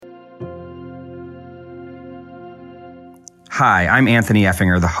Hi, I'm Anthony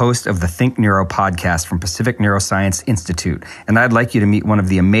Effinger, the host of the Think Neuro podcast from Pacific Neuroscience Institute, and I'd like you to meet one of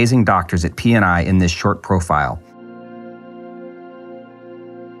the amazing doctors at PNI in this short profile.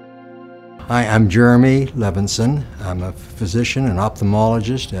 Hi, I'm Jeremy Levinson. I'm a physician and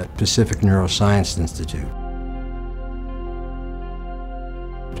ophthalmologist at Pacific Neuroscience Institute.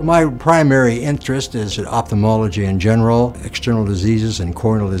 My primary interest is in ophthalmology in general, external diseases and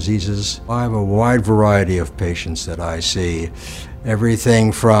corneal diseases. I have a wide variety of patients that I see.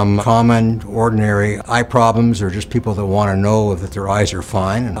 Everything from common, ordinary eye problems or just people that want to know that their eyes are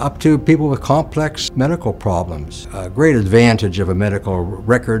fine, and up to people with complex medical problems. A great advantage of a medical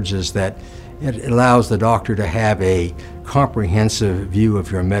records is that it allows the doctor to have a comprehensive view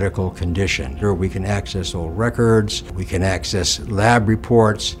of your medical condition. Here we can access old records, we can access lab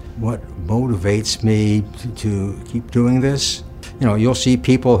reports. What motivates me to keep doing this? You know, you'll see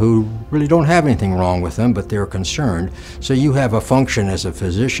people who really don't have anything wrong with them, but they're concerned. So you have a function as a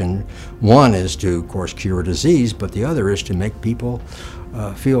physician. One is to, of course, cure disease, but the other is to make people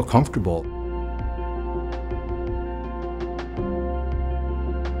feel comfortable.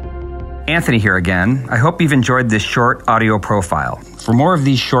 Anthony here again. I hope you've enjoyed this short audio profile. For more of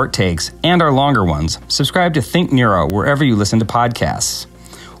these short takes and our longer ones, subscribe to Think Neuro wherever you listen to podcasts,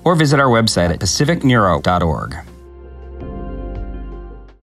 or visit our website at pacificneuro.org.